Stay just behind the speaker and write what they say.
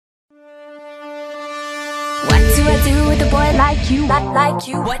I do with a boy like you? Like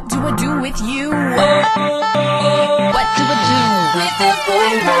you? What do I do with you? What do I do with a boy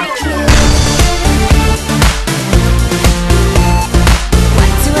like you?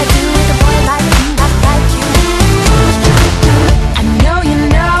 What do I do with a boy like you? Like you? I know you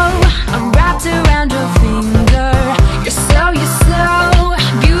know I'm wrapped around your finger. You're so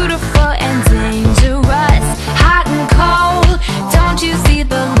beautiful and dangerous, hot and cold. Don't you see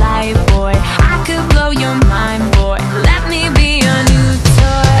the light, boy? I could blow your mind, boy. Let me be your new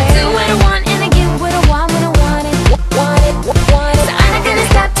toy. I do what I want and I get what I want when I want it. Want it. So I'm not gonna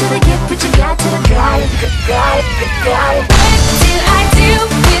stop till I get what you got till I got it. Got it. What do I do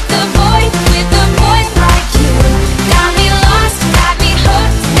with a boy like you? Got me lost, got me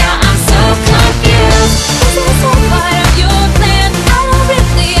hooked. Now I'm so confused. Is this all part of your plan? I don't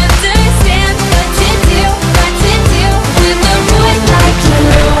really understand what to do with a boy like you.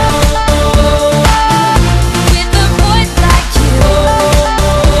 With a boy like you.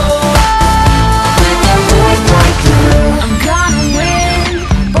 With a boy like you. I'm gonna win,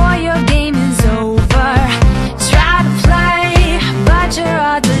 boy, your game is over. Try to play, but your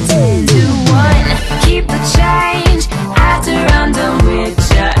odds are 10 to 1. Keep the change after I'm done with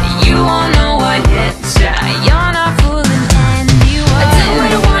ya. You won't know what hit ya. You're not fooling anyone. I do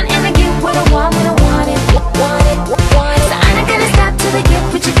what I want and I get what I want when I want it. Want it. So I'm not gonna stop till I get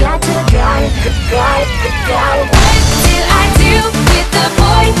what you got till I got it. Got it. What do I do with a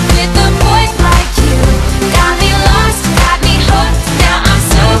boy like you? Got me lost, got me hooked. Now I'm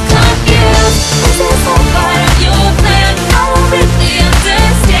so confused. Is this all part of your plan? I don't really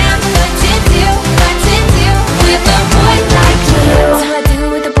understand what to do with a boy like you. What do I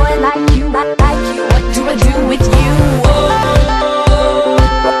do with a boy like you? Like you. What do I do with you?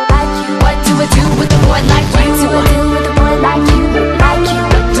 Like you. What do I do with a boy like you? What do I do with a boy like you? Like you.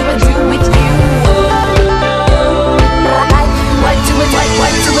 What do I do with you? Like you. What do I do? What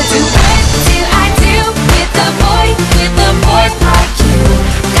do I do? What do I do with a boy like you?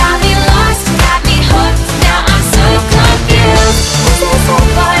 Got me lost, got me hooked. Now I'm so confused. Is this all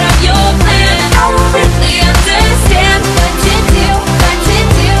part of your plan? I don't really understand what to do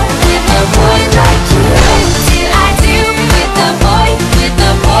with a boy like you. What do I do with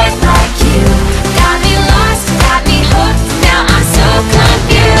a boy like you? Got me lost, got me hooked. Now I'm so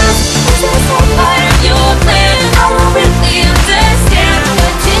confused. Is this all part of your plan? I don't really understand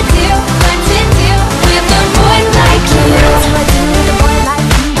what to do with a boy like you. What do I do with a boy like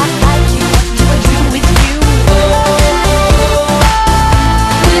you? Like you. What do I do with you?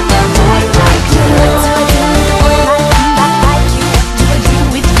 With a boy like you. What do I do with a boy like you? Like you. What do I do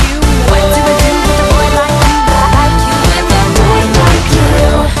with you? What do I do with a boy like you? Like you.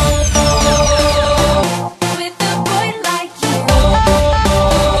 With a boy like you. With a boy like you.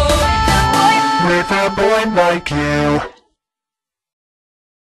 With a boy like you.